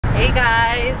Hey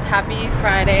guys, happy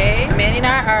Friday. Manny and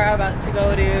I are about to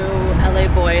go to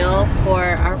LA Boyle for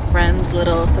our friend's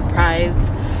little surprise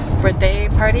birthday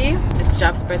party. It's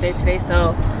Jeff's birthday today,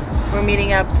 so we're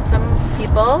meeting up some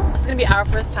people. It's gonna be our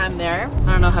first time there.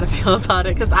 I don't know how to feel about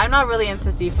it because I'm not really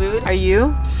into seafood. Are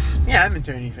you? Yeah, I'm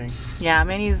into anything. Yeah,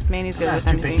 Manny's good with too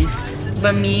anything. picky.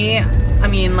 But me, I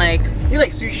mean, like, you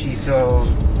like sushi, so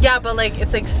yeah, but like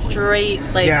it's like straight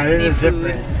like yeah, this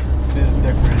seafood. is different. This is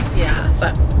different. Yeah,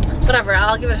 but whatever,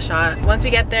 I'll give it a shot. Once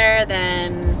we get there,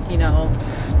 then, you know,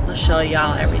 I'll show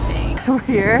y'all everything. We're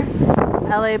here,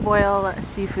 LA Boyle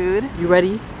Seafood. You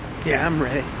ready? Yeah, I'm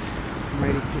ready. I'm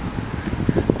ready to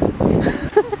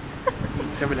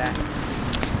eat some of that.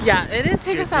 Yeah, it didn't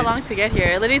take us that long to get here.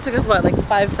 It literally took us, what, like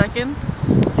 5 seconds?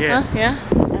 Yeah. Huh? Yeah?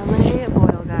 LA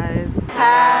Boyle, guys.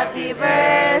 Happy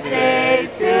birthday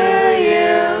to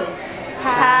you.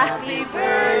 Happy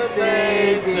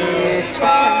birthday, dear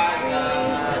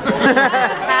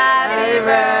Happy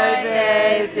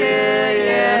birthday to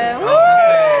you. Woo!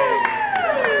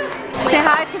 Say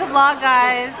hi to the vlog,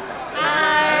 guys.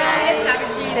 Hi.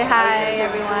 Say hi,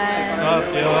 everyone. What's up,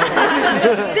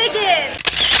 yo? Dig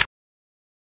it.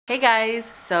 Hey guys.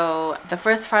 So the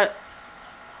first part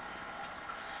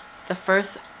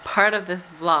of this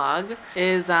vlog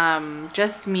is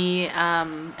just me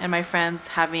and my friends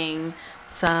having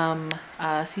some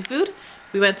seafood.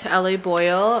 We went to LA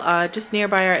Boyle, just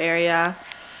nearby our area,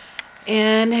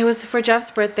 and it was for Jeff's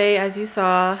birthday. As you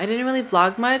saw, I didn't really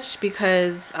vlog much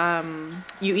because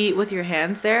you eat with your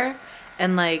hands there,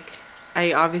 and like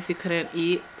I obviously couldn't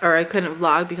eat, or I couldn't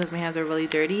vlog because my hands are really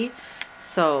dirty,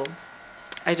 so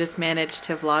I just managed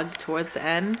to vlog towards the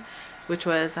end, which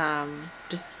was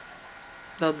just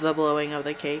the blowing of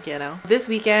the cake, you know. This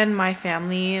weekend my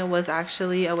family was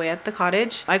actually away at the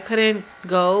cottage. I couldn't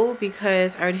go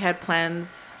because I already had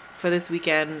plans for this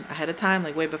weekend ahead of time,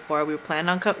 like way before we were planning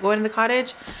on going to the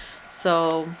cottage,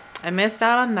 so I missed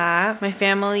out on that. My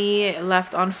family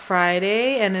left on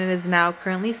Friday and it is now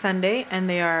currently Sunday and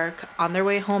they are on their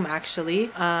way home actually.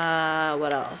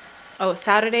 What else? Oh,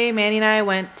 Saturday Manny and I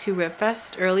went to Rib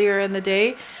Fest earlier in the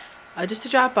day, just to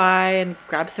drop by and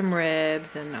grab some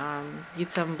ribs and eat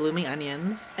some blooming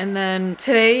onions. And then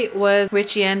today was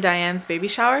Richie and Diane's baby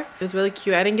shower. It was really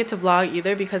cute. I didn't get to vlog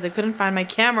either because I couldn't find my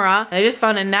camera. I just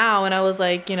found it now and I was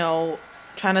like, you know,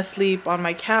 trying to sleep on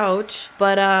my couch.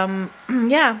 But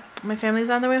yeah, my family's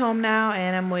on their way home now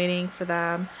and I'm waiting for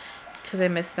them because I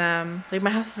miss them. Like, my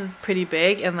house is pretty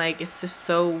big and like it's just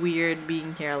so weird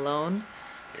being here alone.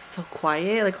 It's so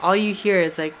quiet. Like, all you hear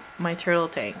is like my turtle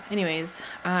tank. Anyways,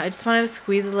 I just wanted to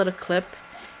squeeze a little clip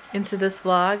into this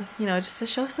vlog, you know, just to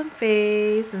show some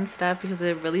face and stuff because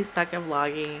I really suck at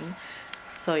vlogging.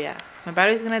 So yeah, my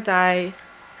battery's gonna die,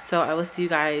 so I will see you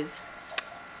guys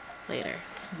later.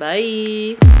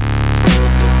 Bye.